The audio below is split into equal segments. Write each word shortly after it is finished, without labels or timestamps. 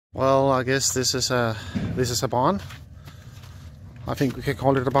Well, I guess this is a barn. I think we can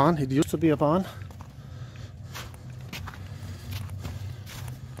call it a barn. It used to be a barn.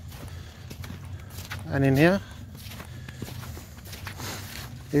 And in here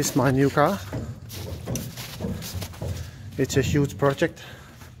is my new car. It's a huge project,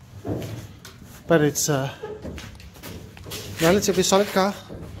 but it's a relatively solid car.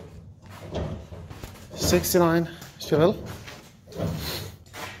 69 Chevelle,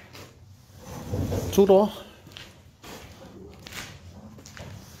 2-door.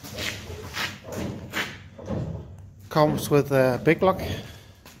 Comes with a big block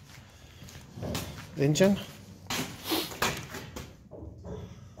engine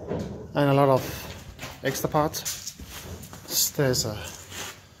and a lot of extra parts. There's a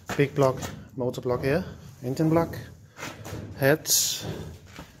big block, motor block here, engine block, heads,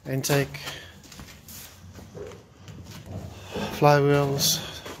 intake, flywheels,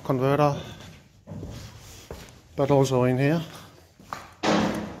 converter, but also in here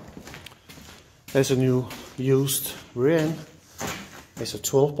there's a new used rear end. It's a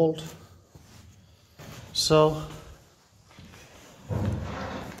 12 bolt. So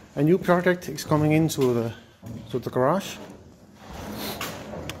a new project is coming into the garage.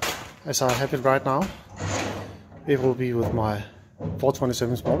 As I have it right now, it will be with my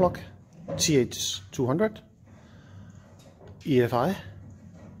 427 small block TH200 EFI,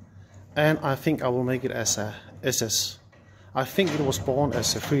 and I think I will make it as a SS. I think it was born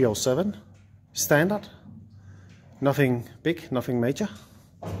as a 307 standard, nothing big, nothing major,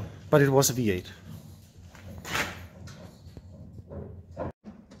 but it was a V8.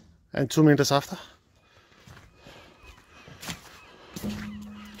 And 2 minutes after,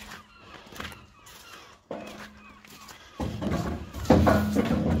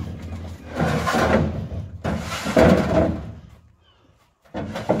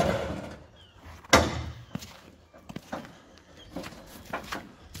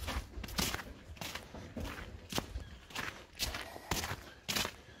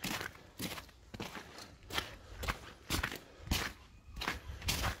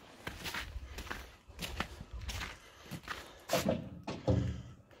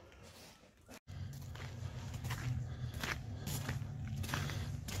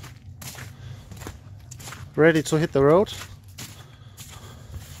 ready to hit the road.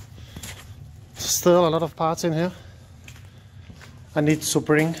 Still a lot of parts in here I need to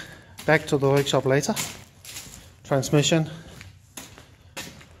bring back to the workshop later. Transmission,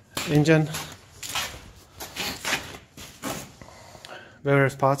 engine,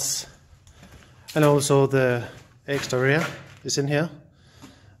 various parts, and also the extra rear is in here.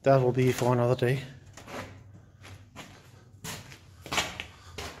 That will be for another day.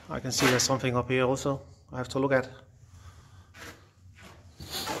 I can see there's something up here also I have to look at.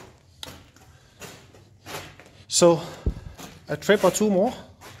 So a trip or two more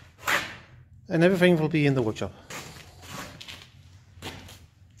and everything will be in the workshop.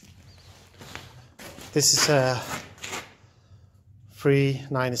 This is a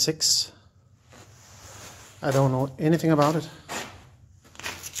 396. I don't know anything about it.